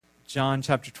John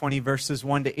chapter 20, verses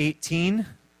 1 to 18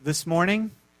 this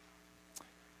morning.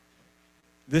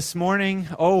 This morning,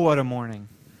 oh, what a morning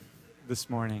this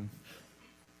morning.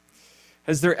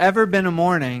 Has there ever been a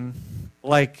morning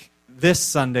like this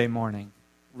Sunday morning,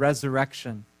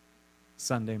 Resurrection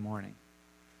Sunday morning?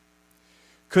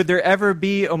 Could there ever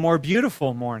be a more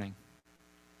beautiful morning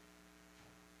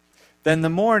than the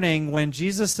morning when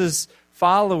Jesus'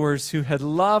 followers who had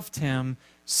loved him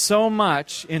so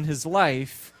much in his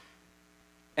life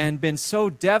and been so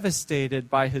devastated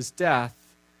by his death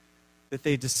that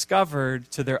they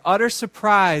discovered, to their utter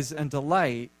surprise and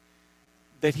delight,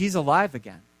 that he's alive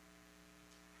again?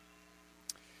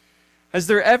 Has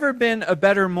there ever been a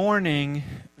better morning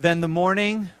than the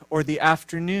morning or the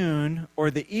afternoon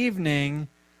or the evening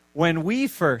when we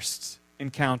first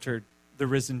encountered the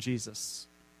risen Jesus?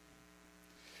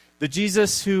 The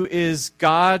Jesus who is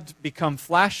God become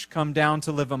flesh, come down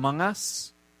to live among us.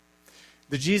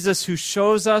 The Jesus who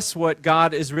shows us what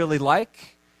God is really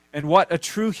like and what a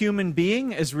true human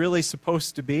being is really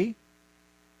supposed to be.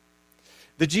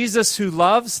 The Jesus who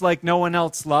loves like no one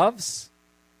else loves,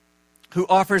 who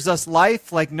offers us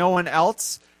life like no one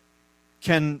else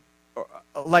can,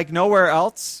 like nowhere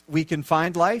else we can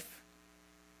find life.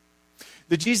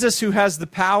 The Jesus who has the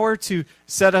power to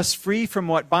set us free from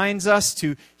what binds us,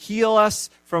 to heal us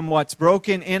from what's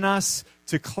broken in us,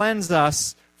 to cleanse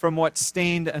us from what's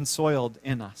stained and soiled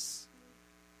in us.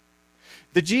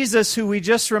 The Jesus who we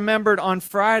just remembered on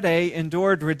Friday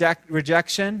endured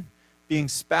rejection, being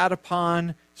spat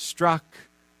upon, struck,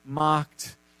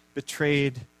 mocked,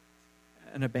 betrayed,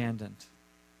 and abandoned.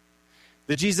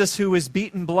 The Jesus who was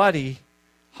beaten bloody,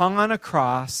 hung on a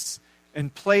cross,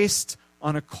 and placed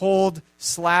on a cold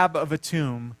slab of a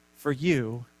tomb for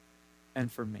you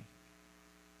and for me.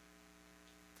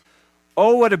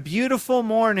 Oh, what a beautiful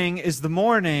morning is the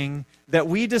morning that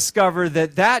we discover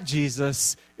that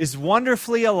Jesus is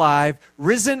wonderfully alive,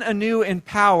 risen anew in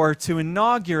power to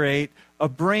inaugurate a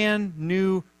brand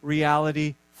new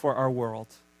reality for our world.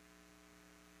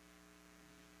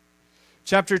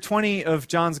 Chapter 20 of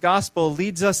John's Gospel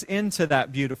leads us into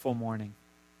that beautiful morning.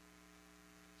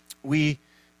 We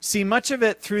see much of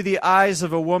it through the eyes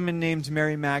of a woman named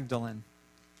Mary Magdalene.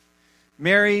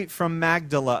 Mary from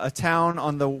Magdala, a town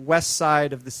on the west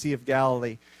side of the Sea of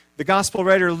Galilee. The Gospel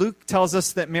writer Luke tells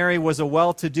us that Mary was a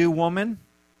well-to-do woman.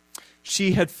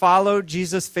 She had followed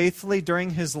Jesus faithfully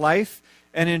during his life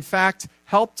and, in fact,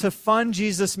 helped to fund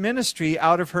Jesus' ministry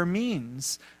out of her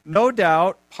means. No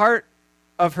doubt, part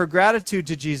of her gratitude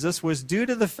to Jesus was due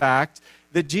to the fact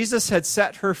that Jesus had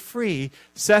set her free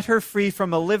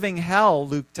from a living hell,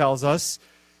 Luke tells us,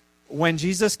 when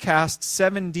Jesus cast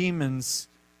 7 demons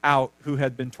out who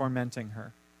had been tormenting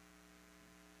her.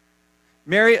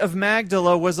 Mary of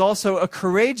Magdala was also a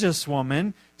courageous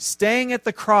woman, staying at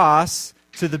the cross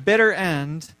to the bitter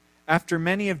end after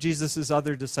many of Jesus'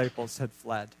 other disciples had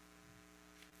fled.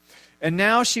 And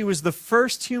now she was the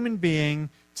first human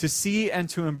being to see and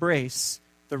to embrace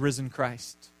the risen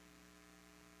Christ.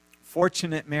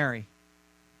 Fortunate Mary.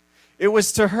 It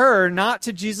was to her, not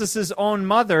to Jesus' own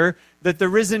mother, that the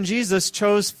risen Jesus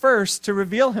chose first to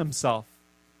reveal himself.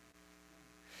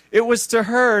 It was to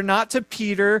her, not to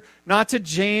Peter, not to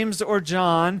James or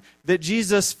John, that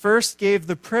Jesus first gave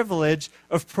the privilege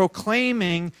of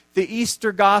proclaiming the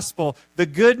Easter gospel, the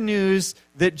good news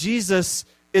that Jesus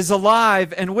is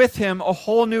alive and with him a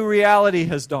whole new reality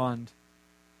has dawned.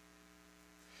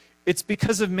 It's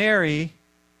because of Mary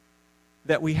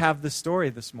that we have this story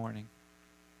this morning.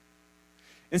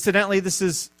 Incidentally, this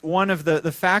is one of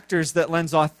the factors that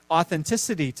lends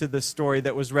authenticity to this story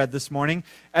that was read this morning.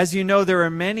 As you know, there are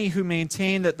many who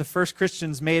maintain that the first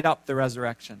Christians made up the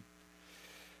resurrection.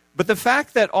 But the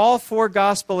fact that all 4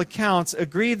 gospel accounts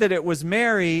agree that it was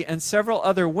Mary and several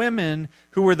other women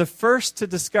who were the first to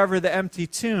discover the empty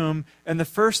tomb and the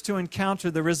first to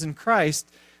encounter the risen Christ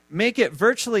make it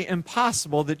virtually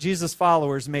impossible that Jesus'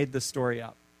 followers made this story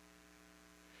up.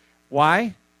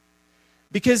 Why?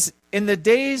 Because in the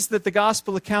days that the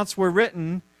gospel accounts were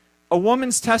written, a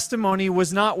woman's testimony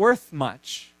was not worth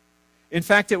much. In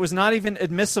fact, it was not even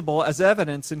admissible as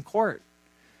evidence in court.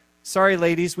 Sorry,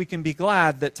 ladies, we can be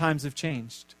glad that times have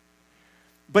changed.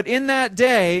 But in that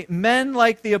day, men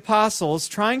like the apostles,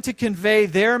 trying to convey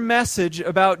their message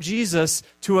about Jesus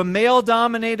to a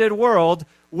male-dominated world,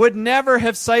 would never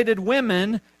have cited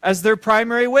women as their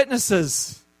primary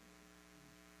witnesses,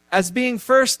 as being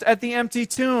first at the empty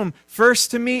tomb, first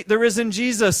to meet the risen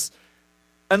Jesus,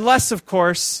 unless, of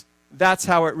course, that's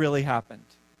how it really happened.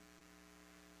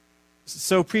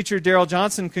 So preacher Darrell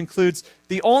Johnson concludes,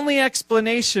 the only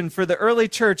explanation for the early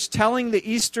church telling the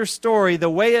Easter story the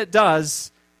way it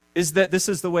does is that this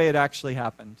is the way it actually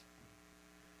happened.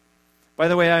 By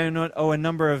the way, I owe a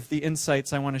number of the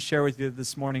insights I want to share with you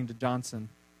this morning to Johnson.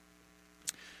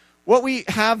 What we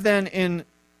have then in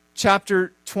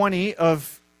chapter 20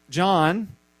 of John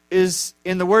is,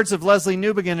 in the words of Leslie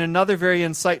Newbegin, another very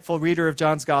insightful reader of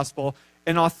John's Gospel,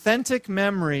 an authentic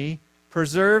memory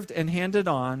preserved and handed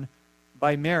on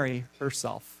by Mary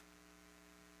herself.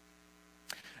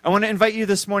 I want to invite you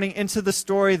this morning into the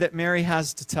story that Mary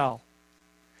has to tell,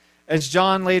 as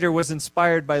John later was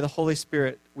inspired by the Holy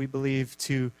Spirit, we believe,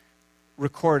 to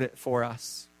record it for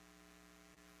us.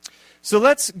 So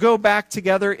let's go back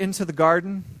together into the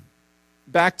garden,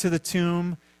 back to the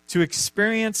tomb, to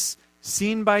experience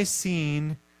scene by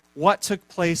scene what took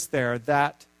place there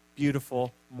that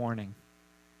beautiful morning.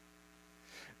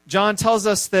 John tells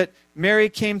us that Mary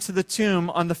came to the tomb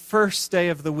on the first day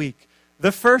of the week.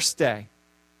 The first day.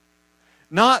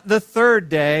 Not the third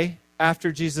day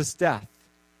after Jesus' death,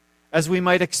 as we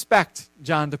might expect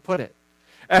John to put it.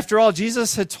 After all,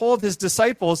 Jesus had told his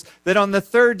disciples that on the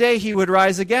third day he would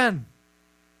rise again.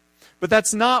 But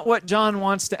that's not what John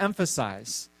wants to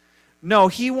emphasize. No,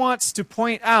 he wants to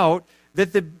point out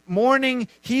that the morning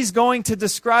he's going to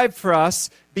describe for us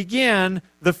began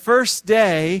the first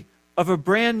day of a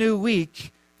brand new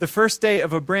week, the first day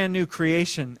of a brand new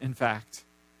creation, in fact.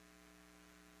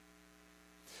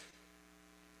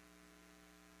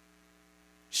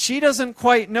 She doesn't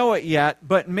quite know it yet,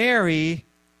 but Mary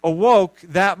awoke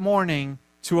that morning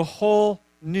to a whole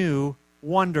new,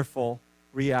 wonderful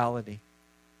reality.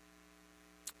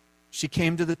 She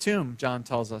came to the tomb, John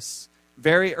tells us,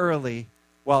 very early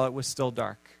while it was still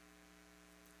dark.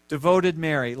 Devoted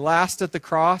Mary, last at the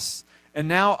cross, and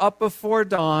now up before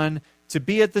dawn to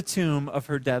be at the tomb of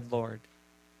her dead Lord.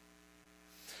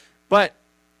 But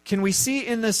can we see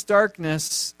in this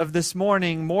darkness of this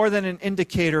morning more than an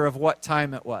indicator of what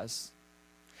time it was?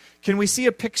 Can we see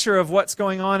a picture of what's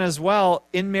going on as well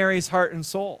in Mary's heart and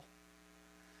soul?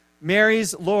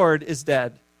 Mary's Lord is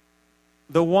dead.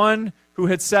 The one who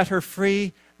had set her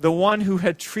free, the one who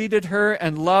had treated her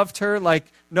and loved her like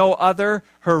no other,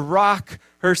 her rock,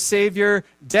 her Savior,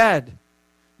 dead.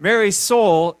 Mary's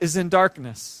soul is in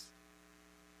darkness.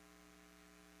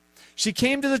 She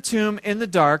came to the tomb in the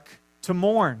dark to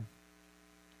mourn.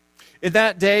 In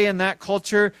that day, in that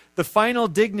culture, the final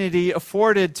dignity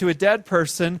afforded to a dead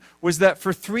person was that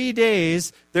for 3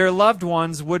 days their loved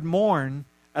ones would mourn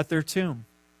at their tomb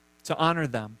to honor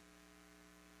them.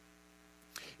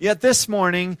 Yet this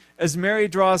morning, as Mary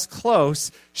draws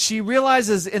close, she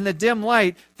realizes in the dim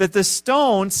light that the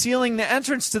stone sealing the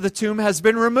entrance to the tomb has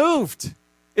been removed.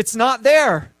 It's not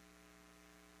there.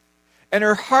 And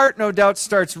her heart, no doubt,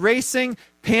 starts racing.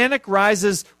 Panic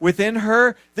rises within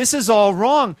her. This is all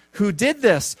wrong. Who did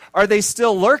this? Are they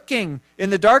still lurking in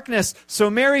the darkness? So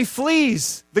Mary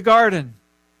flees the garden.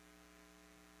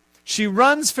 She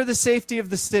runs for the safety of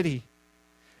the city.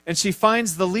 And she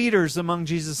finds the leaders among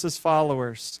Jesus'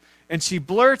 followers. And she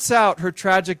blurts out her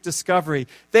tragic discovery.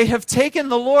 They have taken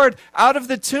the Lord out of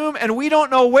the tomb, and we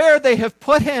don't know where they have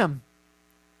put him.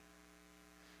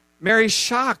 Mary's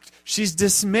shocked. She's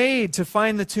dismayed to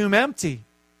find the tomb empty.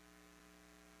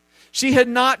 She had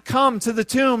not come to the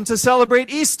tomb to celebrate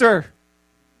Easter.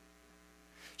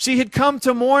 She had come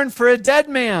to mourn for a dead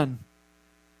man.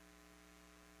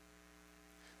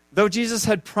 Though Jesus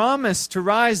had promised to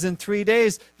rise in 3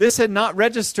 days, this had not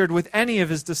registered with any of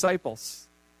his disciples.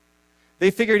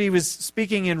 They figured he was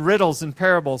speaking in riddles and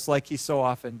parables like he so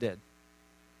often did.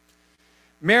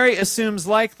 Mary assumes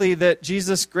likely that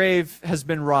Jesus' grave has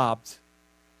been robbed.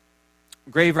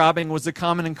 Grave robbing was a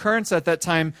common occurrence at that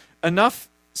time, enough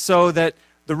so that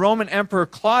the Roman Emperor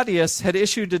Claudius had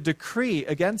issued a decree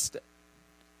against it.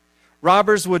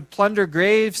 Robbers would plunder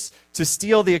graves to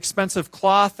steal the expensive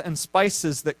cloth and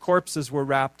spices that corpses were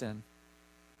wrapped in.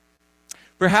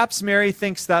 Perhaps Mary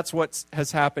thinks that's what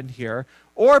has happened here,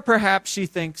 or perhaps she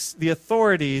thinks the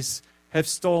authorities have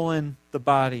stolen the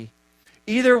body.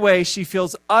 Either way, she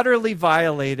feels utterly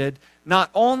violated.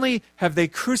 Not only have they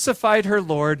crucified her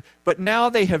Lord, but now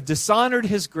they have dishonored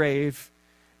his grave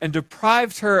and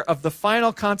deprived her of the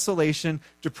final consolation,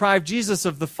 deprived Jesus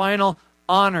of the final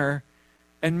honor,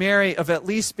 and Mary of at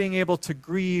least being able to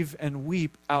grieve and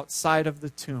weep outside of the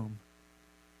tomb.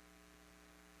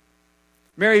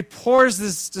 Mary pours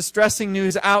this distressing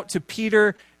news out to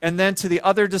Peter and then to the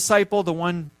other disciple, the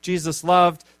one Jesus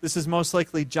loved. This is most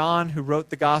likely John, who wrote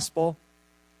the gospel.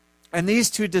 And these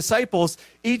two disciples,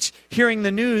 each hearing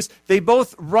the news, they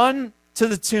both run to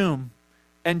the tomb,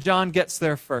 and John gets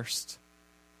there first.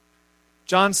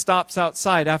 John stops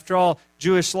outside. After all,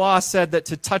 Jewish law said that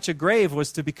to touch a grave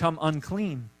was to become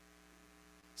unclean.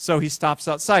 So he stops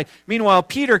outside. Meanwhile,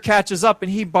 Peter catches up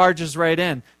and he barges right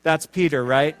in. That's Peter,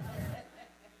 right?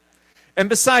 And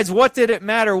besides, what did it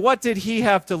matter? What did he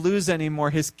have to lose anymore?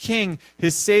 His king,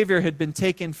 his savior had been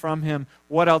taken from him.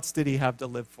 What else did he have to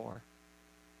live for?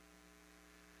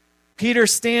 Peter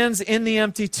stands in the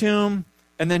empty tomb,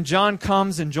 and then John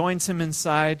comes and joins him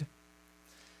inside.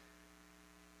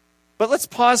 But let's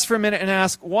pause for a minute and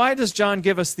ask, why does John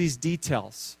give us these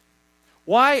details?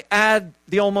 Why add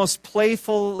the almost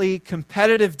playfully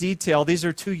competitive detail? These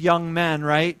are two young men,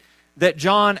 right? That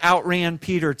John outran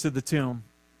Peter to the tomb.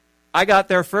 I got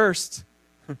there first.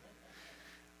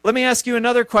 Let me ask you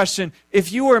another question.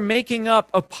 If you were making up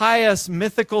a pious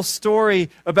mythical story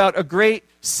about a great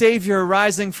Savior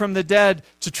rising from the dead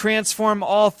to transform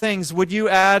all things, would you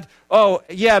add, oh,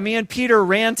 yeah, me and Peter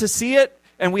ran to see it,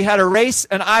 and we had a race,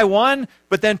 and I won,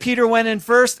 but then Peter went in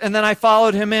first, and then I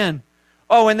followed him in.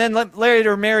 Oh, and then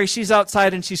later Mary, she's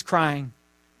outside and she's crying.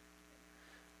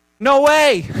 No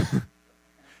way!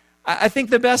 I think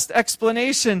the best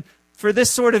explanation for this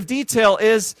sort of detail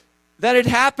is that it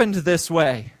happened this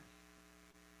way.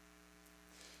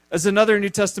 As another New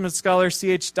Testament scholar,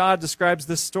 C.H. Dodd, describes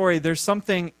this story, there's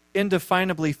something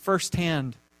indefinably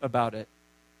firsthand about it.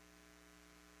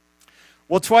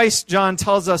 Well, twice John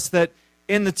tells us that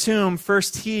in the tomb,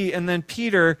 first he and then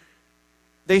Peter,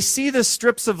 they see the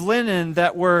strips of linen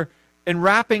that were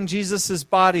enwrapping Jesus'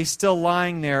 body still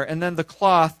lying there, and then the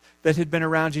cloth that had been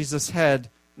around Jesus' head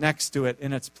next to it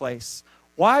in its place.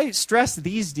 Why stress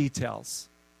these details?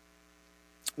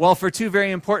 Well, for two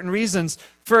very important reasons.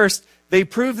 First, they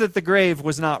prove that the grave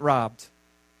was not robbed.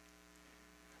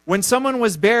 When someone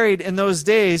was buried in those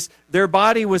days, their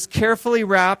body was carefully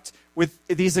wrapped with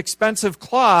these expensive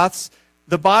cloths,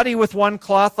 the body with one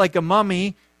cloth like a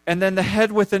mummy, and then the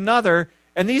head with another.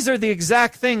 And these are the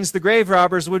exact things the grave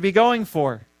robbers would be going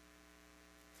for.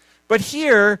 But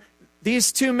here,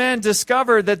 these two men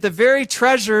discover that the very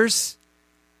treasures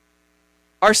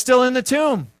are still in the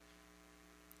tomb.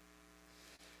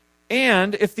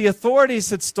 And if the authorities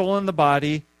had stolen the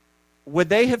body, would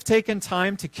they have taken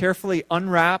time to carefully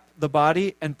unwrap the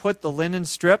body and put the linen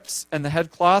strips and the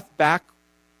headcloth back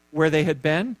where they had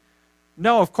been?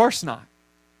 No, of course not.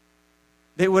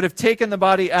 They would have taken the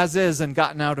body as is and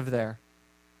gotten out of there.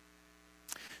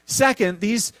 Second,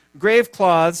 these grave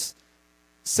cloths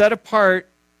set apart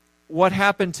what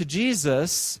happened to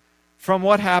Jesus from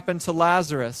what happened to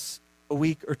Lazarus a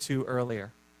week or two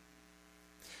earlier.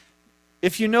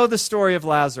 If you know the story of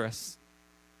Lazarus,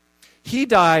 he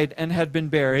died and had been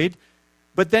buried,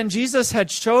 but then Jesus had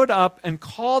showed up and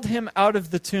called him out of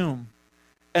the tomb.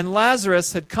 And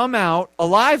Lazarus had come out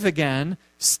alive again,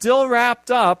 still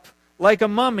wrapped up like a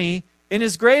mummy in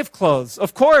his grave clothes.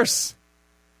 Of course.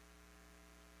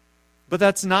 But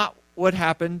that's not what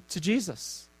happened to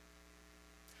Jesus.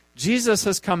 Jesus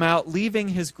has come out leaving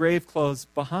his grave clothes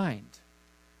behind.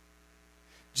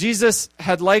 Jesus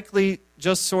had likely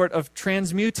just sort of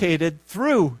transmutated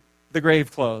through the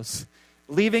grave clothes,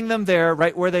 leaving them there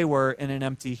right where they were in an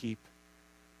empty heap.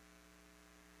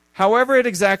 However it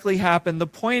exactly happened, the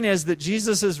point is that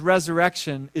Jesus'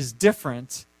 resurrection is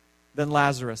different than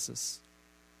Lazarus's.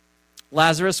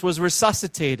 Lazarus was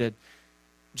resuscitated.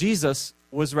 Jesus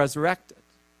was resurrected.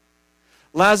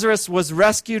 Lazarus was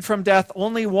rescued from death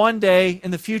only one day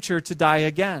in the future to die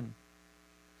again.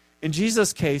 In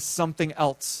Jesus' case, something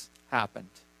else happened.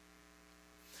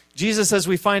 Jesus, as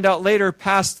we find out later,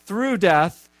 passed through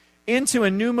death into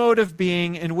a new mode of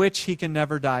being in which he can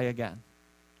never die again.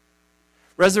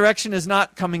 Resurrection is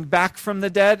not coming back from the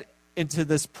dead into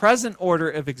this present order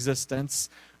of existence,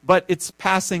 but it's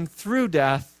passing through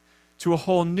death to a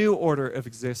whole new order of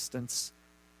existence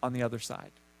on the other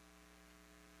side.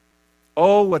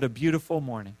 Oh, what a beautiful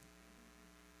morning.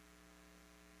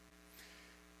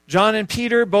 John and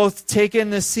Peter both take in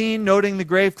the scene, noting the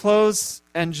grave clothes,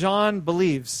 and John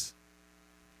believes.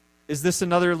 Is this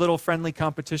another little friendly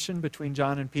competition between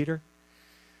John and Peter?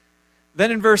 Then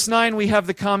in verse 9, we have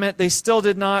the comment, they still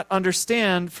did not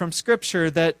understand from Scripture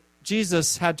that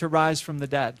Jesus had to rise from the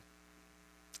dead.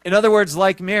 In other words,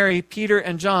 like Mary, Peter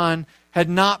and John had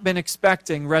not been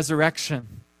expecting resurrection.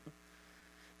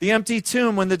 The empty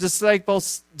tomb, when the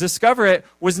disciples discover it,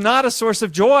 was not a source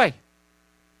of joy,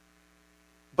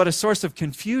 but a source of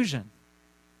confusion.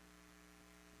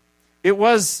 It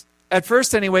was, at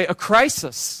first anyway, a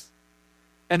crisis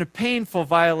and a painful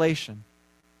violation.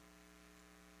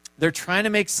 They're trying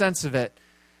to make sense of it.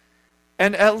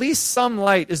 And at least some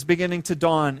light is beginning to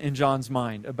dawn in John's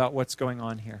mind about what's going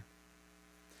on here.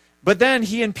 But then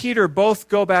he and Peter both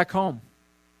go back home.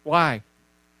 Why?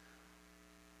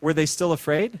 Were they still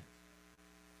afraid?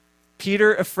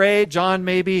 Peter afraid, John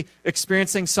maybe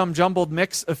experiencing some jumbled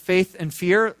mix of faith and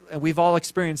fear. We've all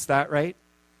experienced that, right?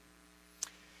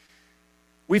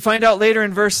 We find out later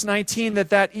in verse 19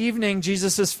 that evening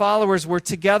Jesus' followers were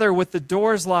together with the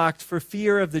doors locked for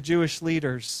fear of the Jewish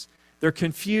leaders. They're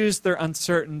confused, they're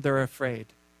uncertain, they're afraid.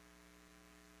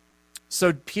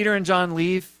 So Peter and John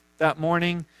leave that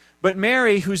morning, but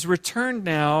Mary, who's returned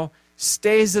now,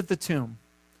 stays at the tomb.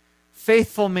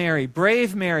 Faithful Mary,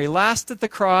 brave Mary, last at the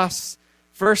cross,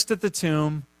 first at the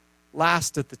tomb,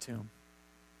 last at the tomb.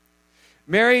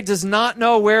 Mary does not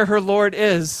know where her Lord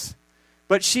is,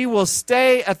 but she will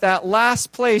stay at that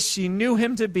last place she knew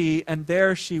him to be, and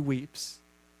there she weeps.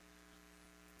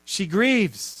 She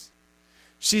grieves.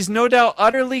 She's no doubt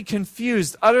utterly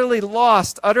confused, utterly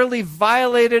lost, utterly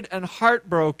violated and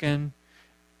heartbroken.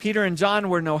 Peter and John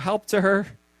were no help to her.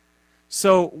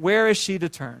 So where is she to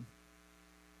turn?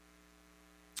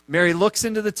 Mary looks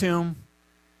into the tomb,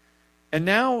 and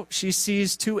now she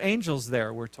sees two angels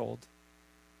there, we're told.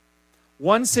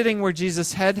 One sitting where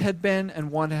Jesus' head had been,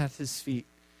 and one at his feet.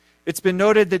 It's been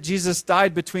noted that Jesus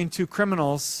died between two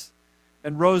criminals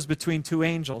and rose between two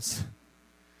angels.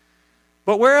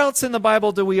 But where else in the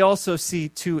Bible do we also see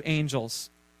two angels?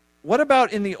 What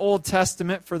about in the Old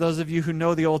Testament, for those of you who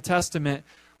know the Old Testament,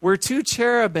 where two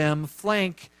cherubim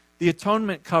flank the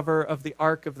atonement cover of the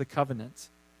Ark of the Covenant?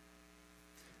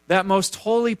 That most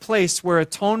holy place where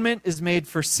atonement is made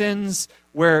for sins,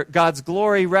 where God's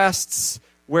glory rests,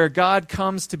 where God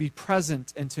comes to be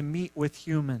present and to meet with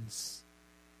humans.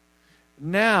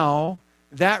 Now,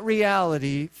 that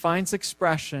reality finds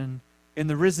expression in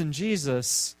the risen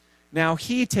Jesus. Now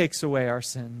he takes away our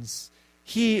sins.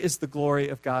 He is the glory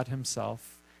of God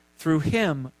himself. Through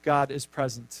him, God is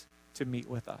present to meet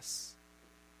with us.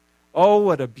 Oh,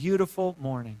 what a beautiful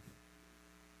morning.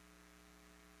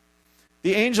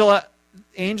 The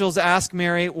angels ask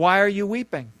Mary, "Why are you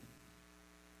weeping?"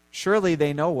 Surely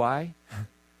they know why.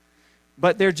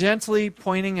 But they're gently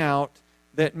pointing out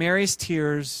that Mary's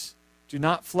tears do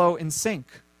not flow in sync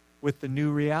with the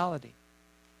new reality.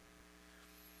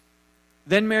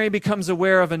 Then Mary becomes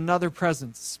aware of another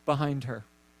presence behind her.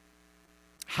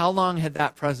 How long had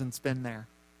that presence been there?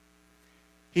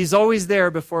 He's always there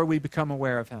before we become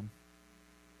aware of him.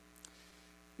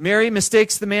 Mary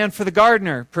mistakes the man for the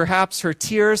gardener. Perhaps her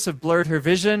tears have blurred her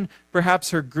vision.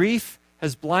 Perhaps her grief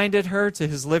has blinded her to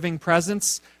his living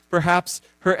presence. Perhaps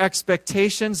her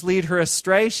expectations lead her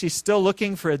astray. She's still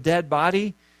looking for a dead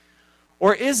body.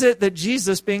 Or is it that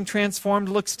Jesus, being transformed,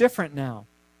 looks different now?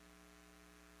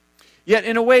 Yet,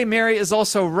 in a way, Mary is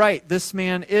also right. This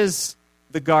man is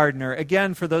the gardener.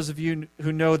 Again, for those of you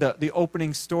who know the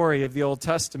opening story of the Old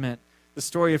Testament, the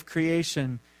story of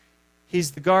creation,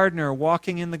 he's the gardener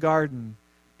walking in the garden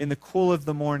in the cool of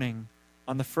the morning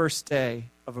on the first day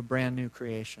of a brand new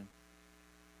creation.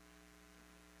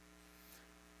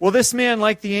 Well, this man,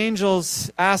 like the angels,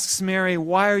 asks Mary,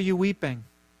 "Why are you weeping?"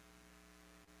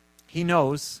 He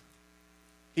knows.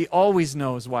 He always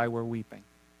knows why we're weeping.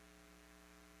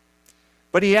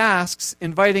 But he asks,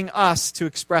 inviting us to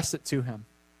express it to him.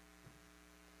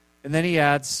 And then he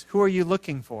adds, "Who are you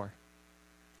looking for?"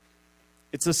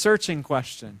 It's a searching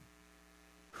question.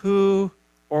 Who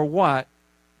or what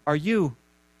are you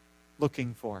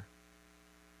looking for?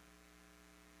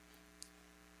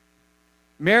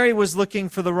 Mary was looking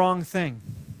for the wrong thing.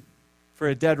 For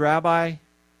a dead rabbi,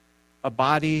 a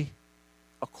body,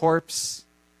 a corpse.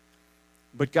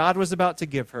 But God was about to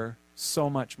give her so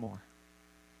much more.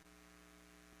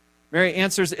 Mary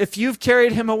answers, "If you've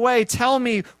carried him away, tell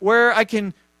me where I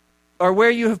can, or where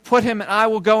you have put him, and I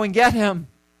will go and get him."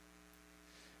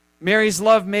 Mary's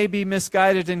love may be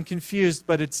misguided and confused,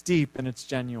 but it's deep and it's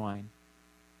genuine.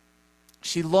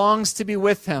 She longs to be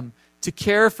with him, to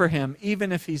care for him,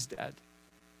 even if he's dead.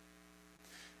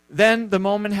 Then the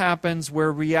moment happens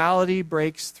where reality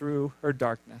breaks through her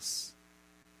darkness.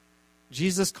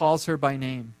 Jesus calls her by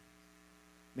name.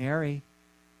 "Mary."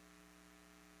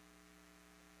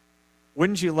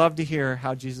 Wouldn't you love to hear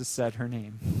how Jesus said her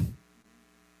name?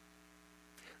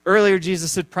 Earlier,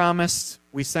 Jesus had promised,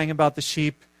 we sang about the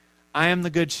sheep, "I am the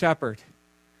good shepherd.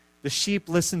 The sheep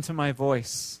listen to my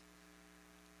voice.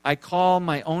 I call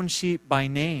my own sheep by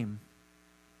name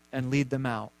and lead them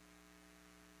out."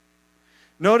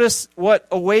 Notice what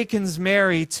awakens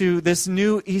Mary to this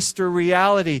new Easter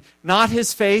reality. Not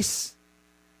his face,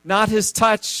 not his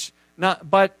touch,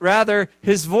 but rather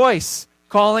his voice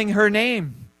calling her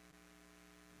name.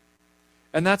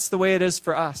 And that's the way it is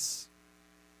for us.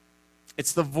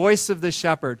 It's the voice of the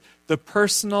shepherd, the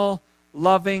personal,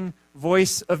 loving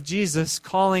voice of Jesus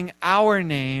calling our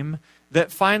name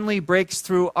that finally breaks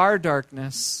through our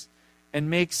darkness and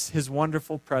makes his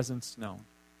wonderful presence known.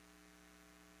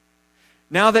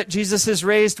 Now that Jesus is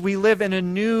raised, we live in a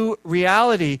new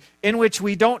reality in which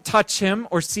we don't touch him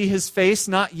or see his face,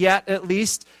 not yet at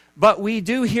least, but we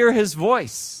do hear his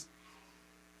voice.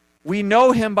 We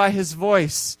know him by his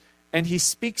voice, and he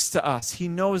speaks to us. He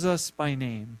knows us by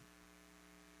name.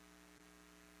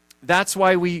 That's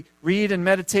why we read and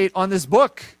meditate on this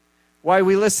book, why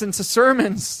we listen to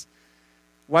sermons,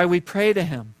 why we pray to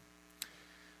him.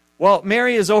 Well,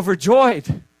 Mary is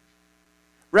overjoyed.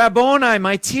 "Rabboni,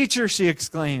 my teacher," she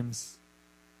exclaims.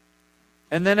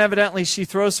 And then evidently she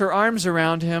throws her arms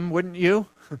around him, wouldn't you?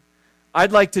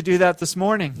 I'd like to do that this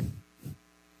morning.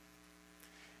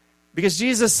 Because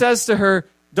Jesus says to her,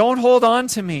 "Don't hold on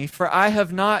to me, for I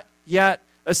have not yet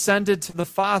ascended to the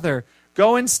Father.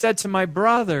 Go instead to my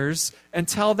brothers and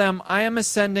tell them I am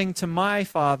ascending to my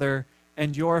Father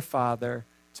and your Father,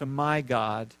 to my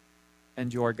God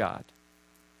and your God."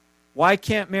 Why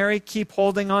can't Mary keep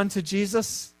holding on to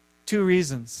Jesus? 2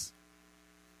 reasons.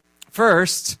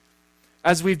 First,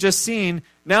 as we've just seen,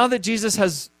 now that Jesus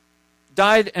has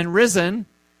died and risen,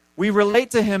 we relate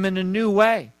to him in a new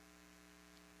way.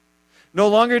 No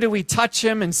longer do we touch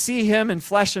him and see him in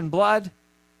flesh and blood.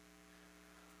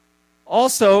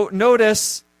 Also,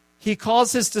 notice he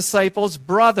calls his disciples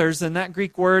brothers, and that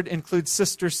Greek word includes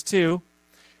sisters too.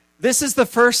 This is the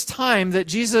first time that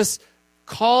Jesus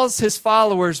calls his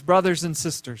followers brothers and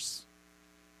sisters.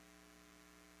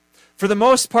 For the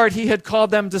most part, he had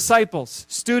called them disciples,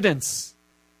 students.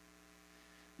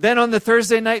 Then on the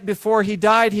Thursday night before he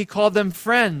died, he called them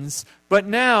friends. But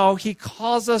now he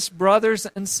calls us brothers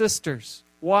and sisters.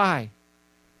 Why?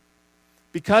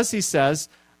 Because he says,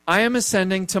 "I am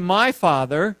ascending to my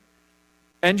Father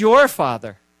and your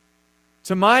Father,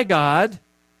 to my God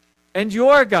and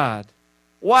your God."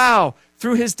 Wow!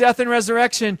 Through his death and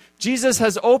resurrection, Jesus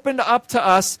has opened up to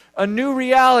us a new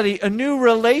reality, a new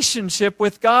relationship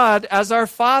with God as our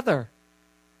Father.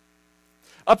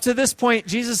 Up to this point,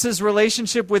 Jesus'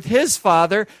 relationship with his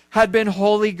Father had been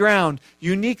holy ground,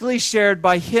 uniquely shared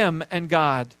by him and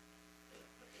God.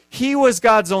 He was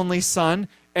God's only Son,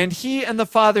 and he and the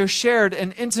Father shared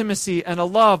an intimacy and a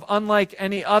love unlike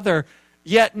any other.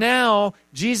 Yet now,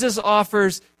 Jesus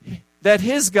offers that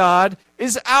his God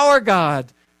is our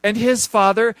God, and his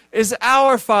Father is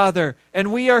our Father,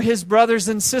 and we are his brothers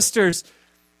and sisters.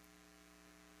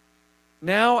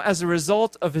 Now, as a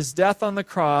result of his death on the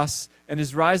cross and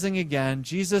his rising again,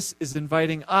 Jesus is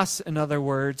inviting us, in other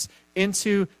words,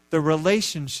 into the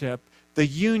relationship, the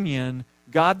union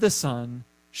God the Son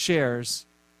shares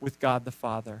with God the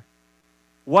Father.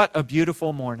 What a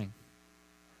beautiful morning.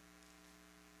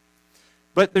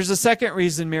 But there's a second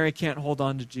reason Mary can't hold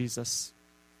on to Jesus.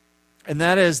 And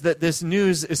that is that this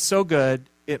news is so good,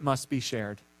 it must be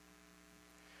shared.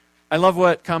 I love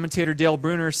what commentator Dale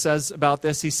Bruner says about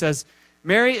this. He says,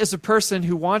 Mary is a person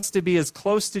who wants to be as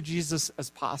close to Jesus as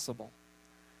possible.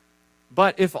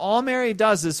 But if all Mary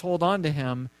does is hold on to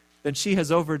him, then she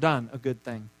has overdone a good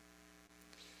thing.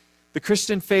 The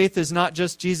Christian faith is not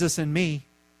just Jesus and me.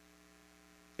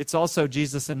 It's also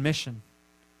Jesus and mission.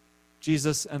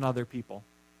 Jesus and other people.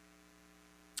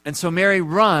 And so Mary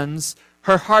runs,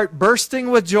 her heart bursting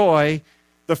with joy,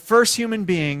 the first human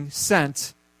being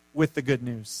sent with the good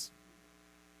news.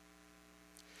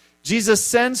 Jesus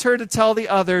sends her to tell the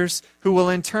others, who will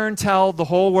in turn tell the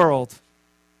whole world,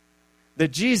 that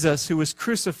Jesus, who was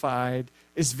crucified,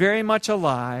 is very much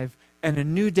alive, and a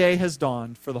new day has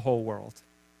dawned for the whole world.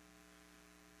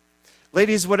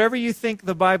 Ladies, whatever you think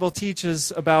the Bible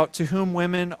teaches about to whom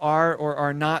women are or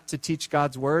are not to teach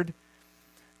God's word,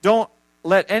 don't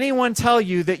let anyone tell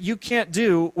you that you can't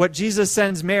do what Jesus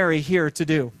sends Mary here to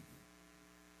do.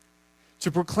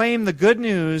 To proclaim the good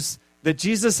news that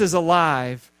Jesus is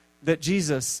alive, that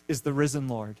Jesus is the risen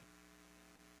Lord.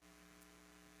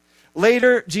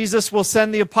 Later, Jesus will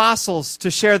send the apostles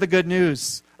to share the good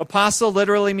news. Apostle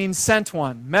literally means sent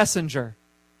one, messenger.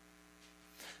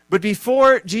 But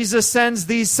before Jesus sends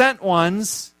these sent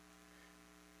ones,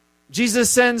 Jesus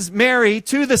sends Mary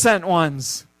to the sent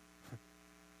ones.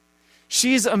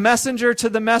 She's a messenger to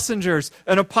the messengers,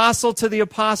 an apostle to the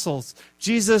apostles.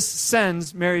 Jesus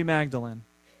sends Mary Magdalene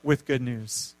with good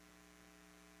news.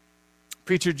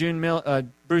 Preacher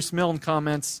Bruce Milne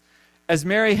comments, as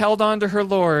Mary held on to her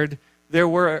Lord, there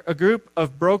were a group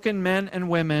of broken men and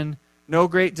women no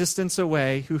great distance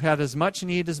away who had as much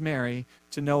need as Mary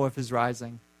to know of his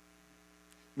rising.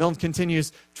 Milne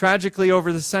continues, tragically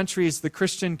over the centuries, the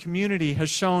Christian community has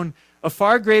shown a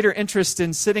far greater interest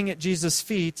in sitting at Jesus'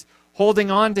 feet, holding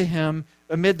on to him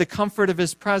amid the comfort of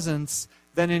his presence,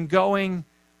 than in going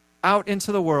out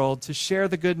into the world to share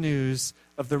the good news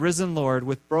of the risen Lord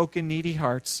with broken, needy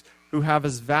hearts who have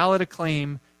as valid a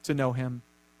claim to know him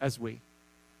as we.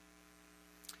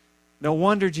 No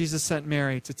wonder Jesus sent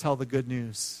Mary to tell the good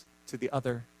news to the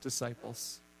other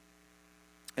disciples.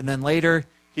 And then later,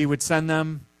 he would send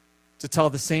them to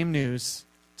tell the same news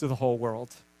to the whole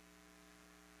world.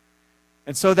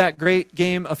 And so that great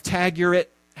game of tag your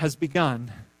it has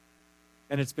begun,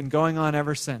 and it's been going on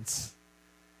ever since.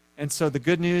 And so the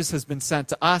good news has been sent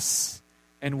to us,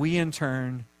 and we in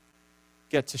turn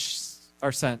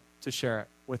are sent to share it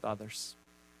with others.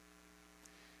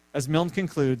 As Milne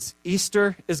concludes,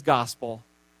 Easter is gospel,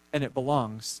 and it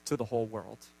belongs to the whole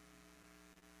world.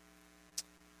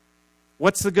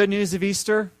 What's the good news of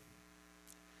Easter?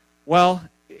 Well,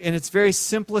 in its very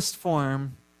simplest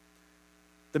form,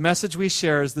 the message we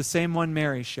share is the same one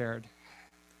Mary shared.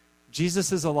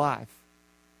 Jesus is alive.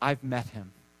 I've met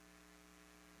him.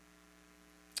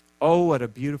 Oh, what a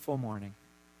beautiful morning.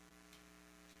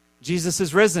 Jesus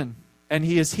is risen, and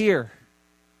he is here.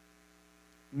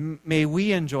 May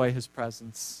we enjoy his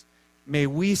presence. May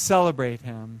we celebrate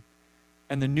him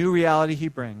and the new reality he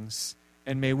brings,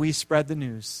 and may we spread the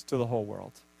news to the whole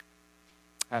world.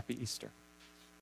 Happy Easter.